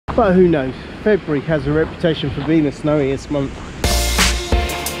But who knows, February has a reputation for being the snowiest month.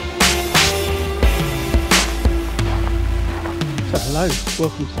 So hello,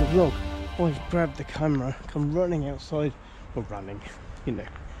 welcome to the vlog. I've grabbed the camera, come running outside, or running, you know,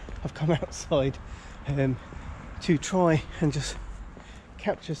 I've come outside to try and just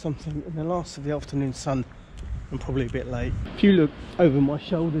capture something in the last of the afternoon sun. I'm probably a bit late. If you look over my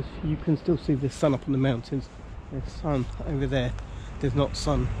shoulders, you can still see the sun up on the mountains. There's sun over there. There's not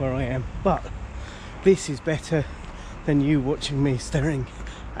sun where I am, but this is better than you watching me staring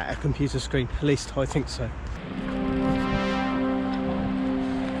at a computer screen. At least I think so.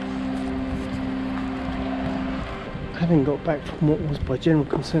 Having got back from what was by general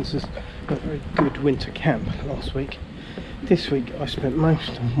consensus a very good winter camp last week, this week I spent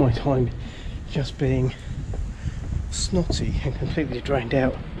most of my time just being snotty and completely drained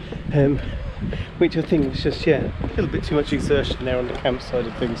out, which I think was just, yeah, a little bit too much exertion there on the camp side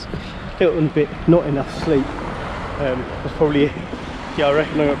of things. A little bit, not enough sleep. Was probably, yeah, I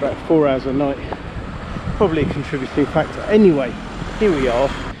reckon I got about 4 hours a night, probably a contributing factor. Anyway, here we are.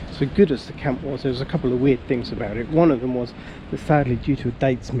 So good as the camp was, there was a couple of weird things about it. One of them was that sadly, due to a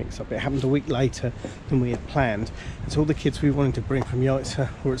dates mix-up, it happened a week later than we had planned. And so all the kids we wanted to bring from Jajce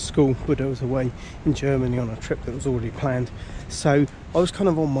were at school. WeDoAdventure was away in Germany on a trip that was already planned. So I was kind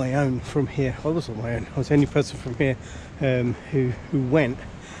of on my own from here. I was on my own. I was the only person from here who went.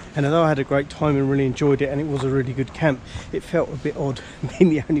 And although I had a great time and really enjoyed it, and it was a really good camp, it felt a bit odd being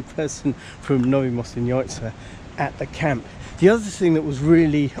the only person from Novi Most in Jajce at the camp. The other thing that was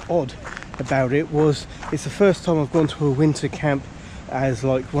really odd about it was it's the first time I've gone to a winter camp as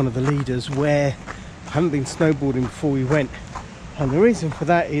like one of the leaders where I haven't been snowboarding before we went. And the reason for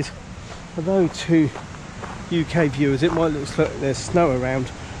that is, although to UK viewers it might look like there's snow around,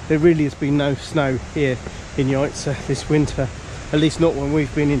 there really has been no snow here in Jajce this winter, at least not when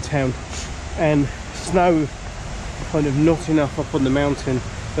we've been in town. And snow kind of not enough up on the mountain,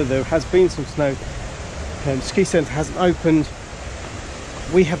 but there has been some snow. Ski centre hasn't opened,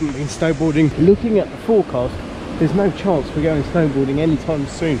 we haven't been snowboarding. Looking at the forecast, there's no chance we're going snowboarding anytime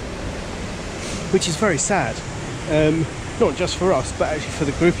soon, which is very sad, not just for us but actually for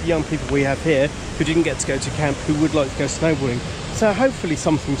the group of young people we have here who didn't get to go to camp, who would like to go snowboarding. So hopefully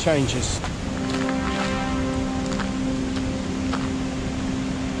something changes.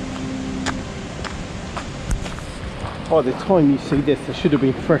 By the time you see this, there should have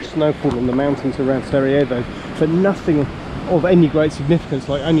been fresh snowfall on the mountains around Sarajevo, but nothing of any great significance,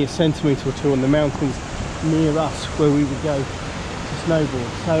 like only a centimetre or two on the mountains near us where we would go to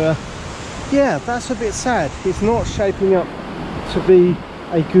snowboard. So yeah, that's a bit sad. It's not shaping up to be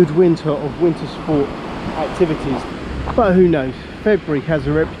a good winter of winter sport activities. But who knows, February has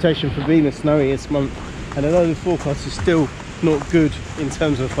a reputation for being the snowiest month, and although the forecast is still not good in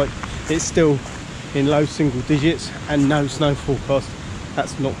terms of, like, it's still in low single digits and no snow forecast,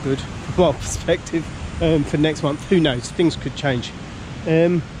 that's not good from our perspective for next month. Who knows, things could change.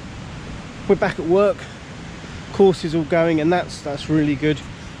 We're back at work, course is all going, and that's really good.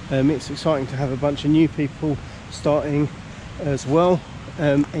 It's exciting to have a bunch of new people starting as well,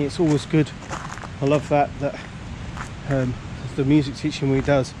 and it's always good. I love that the music teaching we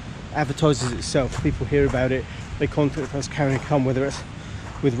does advertises itself. People hear about it, they contact us, can and come, whether it's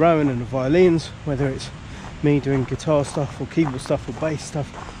with Rowan and the violins, whether it's me doing guitar stuff or keyboard stuff or bass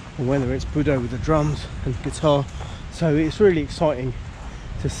stuff, or whether it's Budo with the drums and guitar. So it's really exciting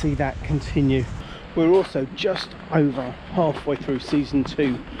to see that continue. We're also just over halfway through season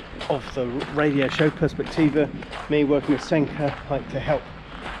 2 of the radio show Perspectiva. Me working with Senka, like, to help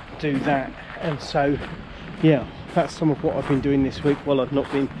do that. And so yeah, that's some of what I've been doing this week while I've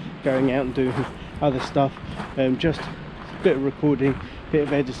not been going out and doing other stuff. Just a bit of recording, bit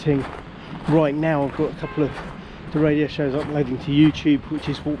of editing. Right now I've got a couple of the radio shows uploading to YouTube, which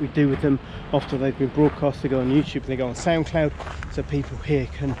is what we do with them after they've been broadcast. They go on YouTube and they go on SoundCloud, so people here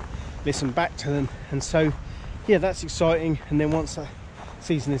can listen back to them. And so yeah, that's exciting. And then once that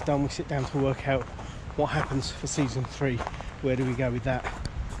season is done, we sit down to work out what happens for season 3. Where do we go with that?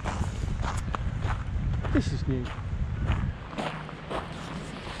 This is new. I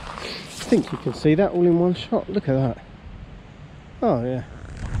think you can see that all in one shot. Look at that. Oh yeah.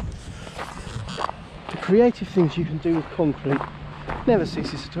 The creative things you can do with concrete never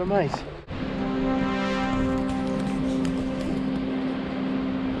ceases to amaze.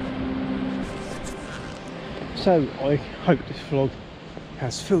 So I hope this vlog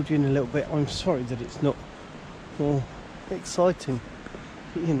has filled you in a little bit. I'm sorry that it's not more exciting,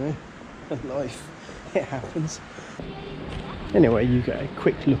 but you know, life, it happens. Anyway, you get a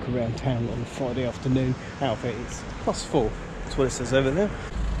quick look around town on a Friday afternoon. Out of it, it's +4. That's what it says over there.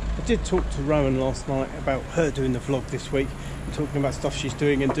 I did talk to Rowan last night about her doing the vlog this week, and talking about stuff she's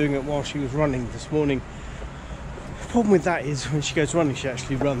doing and doing it while she was running this morning. The problem with that is when she goes running, she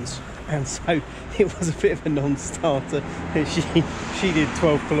actually runs, and so it was a bit of a non-starter. She did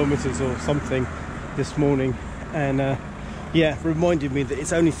 12 kilometres or something this morning, and yeah, reminded me that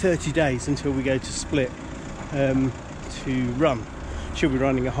it's only 30 days until we go to Split to run. She'll be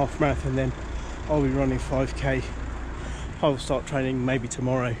running a half marathon, then I'll be running 5k. I'll start training maybe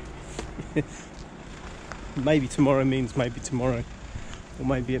tomorrow. Maybe tomorrow means maybe tomorrow, or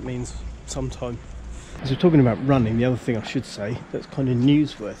maybe it means sometime. As we're talking about running, the other thing I should say that's kind of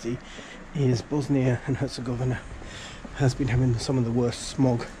newsworthy is Bosnia and Herzegovina has been having some of the worst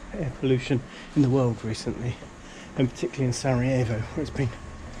smog air pollution in the world recently, and particularly in Sarajevo, where it's been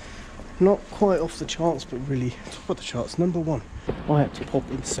not quite off the charts but really top of the charts. Number one. I had to pop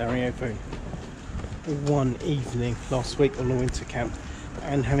in Sarajevo one evening last week on the winter camp,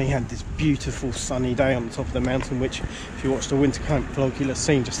 and having had this beautiful sunny day on the top of the mountain, which if you watched the winter camp vlog you'll have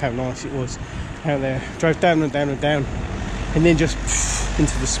seen just how nice it was out there. Drove down and down and down, and then just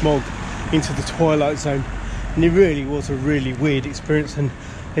into the smog, into the twilight zone, and it really was a really weird experience. And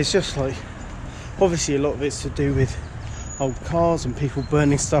it's just like, obviously a lot of it's to do with old cars and people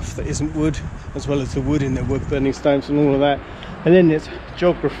burning stuff that isn't wood, as well as the wood in their wood burning stones and all of that. And then there's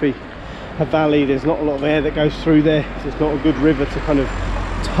geography, a valley, there's not a lot of air that goes through there, there's not a good river to kind of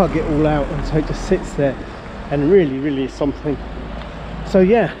tug it all out, and so it just sits there and really is something. So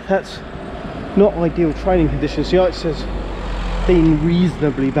yeah, that's not ideal training conditions. The ice has been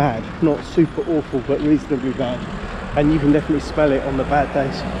reasonably bad, not super awful but reasonably bad, and you can definitely smell it on the bad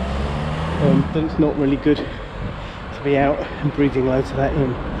days, that it's not really good to be out and breathing loads of that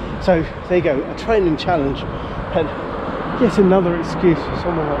in. So there you go, a training challenge, and yet another excuse for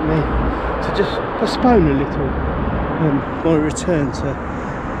someone like me to just postpone a little my return to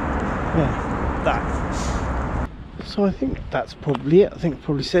that. So I think that's probably it. I think I've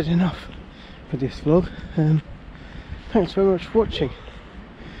probably said enough for this vlog. Thanks very much for watching.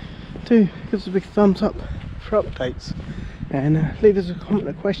 Do give us a big thumbs up for updates, and leave us a comment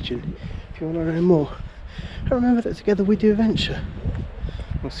or question if you want to know more. And remember that together we do adventure.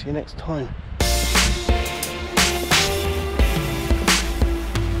 We'll see you next time.